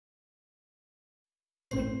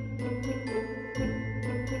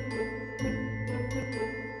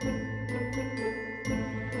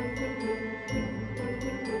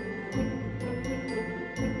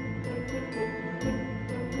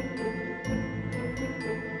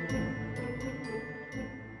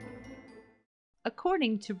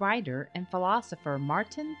According to writer and philosopher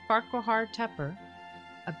Martin Farquhar Tupper,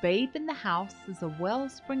 a babe in the house is a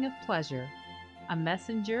wellspring of pleasure, a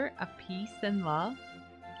messenger of peace and love,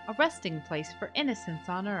 a resting place for innocence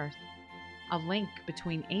on earth, a link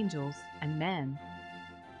between angels and men.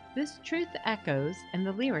 This truth echoes in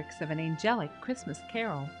the lyrics of an angelic Christmas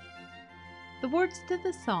carol. The words to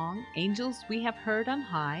the song, Angels We Have Heard on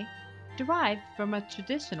High, derived from a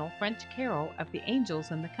traditional French carol of the angels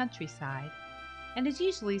in the countryside, and is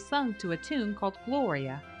usually sung to a tune called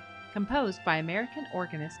Gloria, composed by American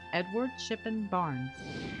organist Edward Shippen Barnes.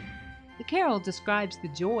 The carol describes the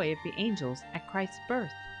joy of the angels at Christ's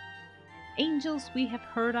birth. Angels we have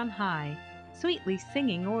heard on high, sweetly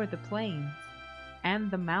singing o'er the plains,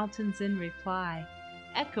 and the mountains in reply,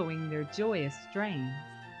 echoing their joyous strains.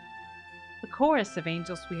 The chorus of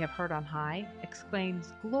angels we have heard on high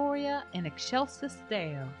exclaims Gloria in excelsis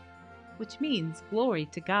Deo, which means glory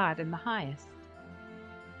to God in the highest.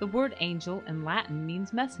 The word angel in Latin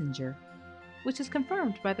means messenger, which is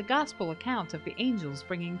confirmed by the gospel account of the angels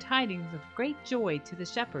bringing tidings of great joy to the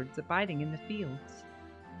shepherds abiding in the fields.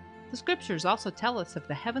 The scriptures also tell us of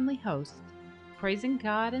the heavenly host, praising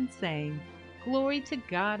God and saying, Glory to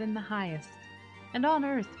God in the highest, and on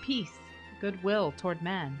earth peace, goodwill toward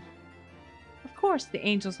men. Of course, the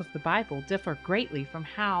angels of the Bible differ greatly from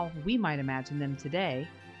how we might imagine them today,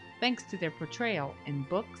 thanks to their portrayal in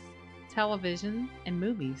books, television, and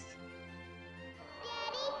movies.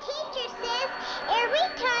 Daddy, teacher says every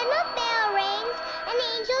time a bell rings, an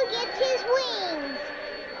angel gets his wings.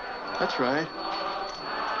 That's right.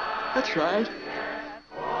 That's right.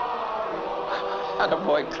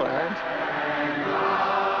 Attaboy, Clarence.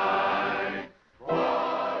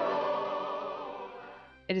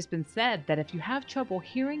 It has been said that if you have trouble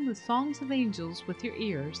hearing the songs of angels with your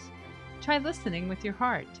ears, try listening with your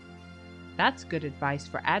heart. That's good advice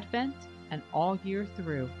for Advent and all year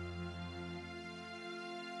through.